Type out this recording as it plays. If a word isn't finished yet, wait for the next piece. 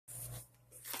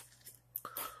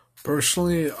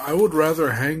Personally, I would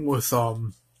rather hang with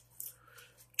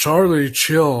Charlie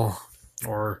Chill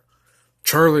or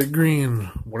Charlie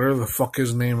Green, whatever the fuck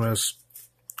his name is.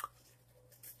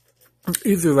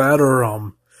 Either that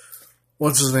or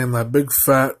what's his name? That big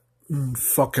fat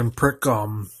fucking prick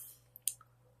on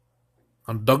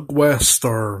Doug West,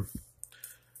 or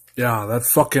yeah, that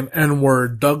fucking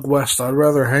N-word Doug West. I'd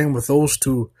rather hang with those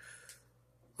two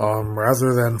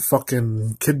rather than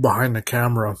fucking Kid Behind the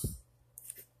Camera.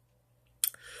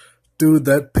 Dude,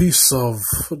 that piece of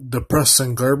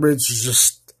depressing garbage is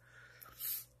just,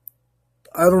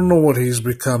 I don't know what he's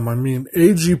become. I mean,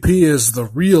 AGP is the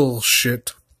real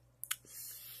shit.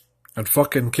 And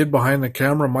fucking Kid Behind the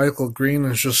Camera, Michael Green,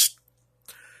 is just,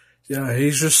 yeah,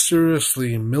 he's just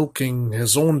seriously milking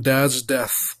his own dad's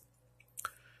death.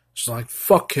 It's like,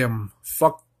 fuck him.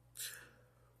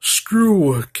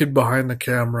 Screw Kid Behind the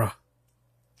Camera.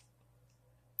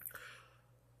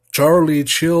 Charlie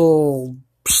Chill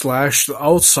 / The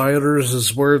Outsiders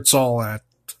is where it's all at.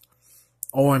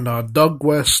 Oh, and Doug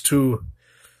West, too.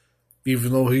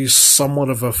 Even though he's somewhat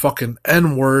of a fucking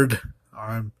N-word,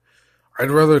 I'd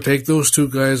rather take those two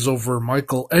guys over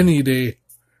Michael any day.